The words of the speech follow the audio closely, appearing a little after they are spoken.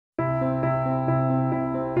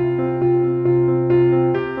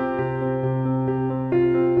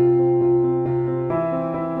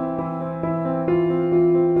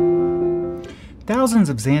Thousands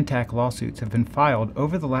of Zantac lawsuits have been filed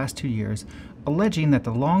over the last 2 years alleging that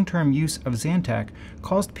the long-term use of Zantac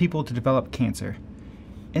caused people to develop cancer.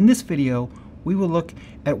 In this video, we will look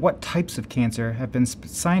at what types of cancer have been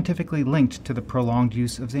scientifically linked to the prolonged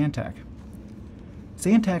use of Zantac.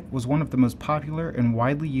 Zantac was one of the most popular and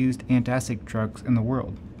widely used antacid drugs in the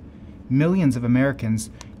world. Millions of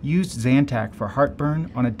Americans used Zantac for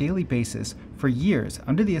heartburn on a daily basis for years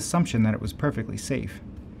under the assumption that it was perfectly safe.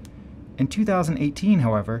 In 2018,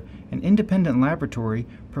 however, an independent laboratory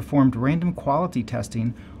performed random quality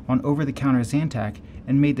testing on over-the-counter Zantac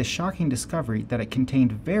and made the shocking discovery that it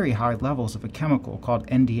contained very high levels of a chemical called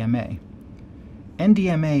NDMA.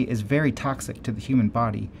 NDMA is very toxic to the human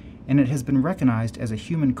body, and it has been recognized as a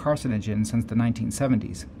human carcinogen since the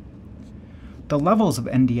 1970s. The levels of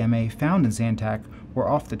NDMA found in Zantac were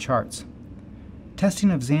off the charts.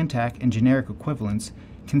 Testing of Zantac and generic equivalents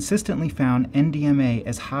consistently found NDMA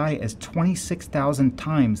as high as 26,000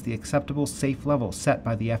 times the acceptable safe level set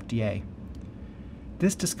by the FDA.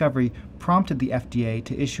 This discovery prompted the FDA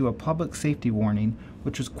to issue a public safety warning,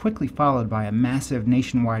 which was quickly followed by a massive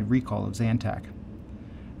nationwide recall of Zantac.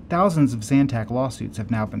 Thousands of Zantac lawsuits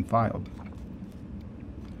have now been filed.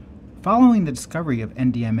 Following the discovery of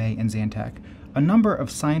NDMA in Zantac, a number of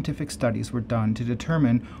scientific studies were done to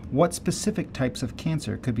determine what specific types of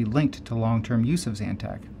cancer could be linked to long-term use of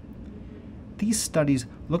Zantac. These studies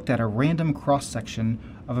looked at a random cross-section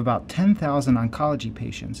of about 10,000 oncology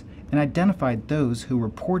patients and identified those who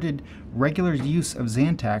reported regular use of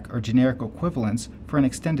Zantac or generic equivalents for an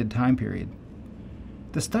extended time period.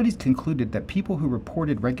 The studies concluded that people who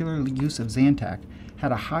reported regular use of Zantac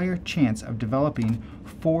had a higher chance of developing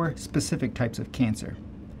 4 specific types of cancer.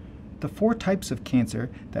 The 4 types of cancer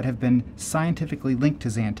that have been scientifically linked to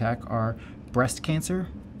Zantac are breast cancer,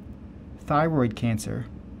 thyroid cancer,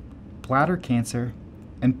 bladder cancer,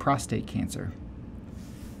 and prostate cancer.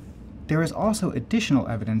 There is also additional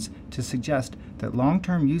evidence to suggest that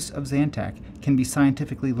long-term use of Zantac can be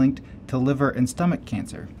scientifically linked to liver and stomach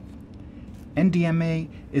cancer. NDMA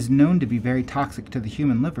is known to be very toxic to the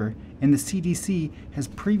human liver, and the CDC has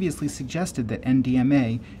previously suggested that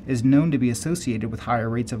NDMA is known to be associated with higher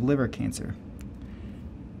rates of liver cancer.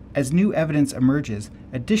 As new evidence emerges,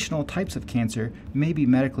 additional types of cancer may be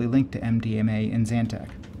medically linked to NDMA and Zantac.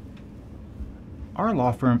 Our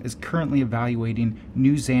law firm is currently evaluating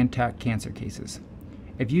new Zantac cancer cases.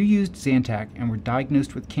 If you used Zantac and were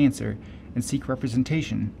diagnosed with cancer and seek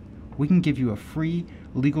representation, we can give you a free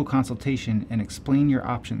legal consultation and explain your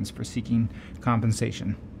options for seeking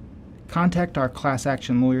compensation. Contact our class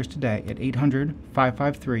action lawyers today at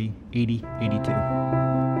 800-553-8082.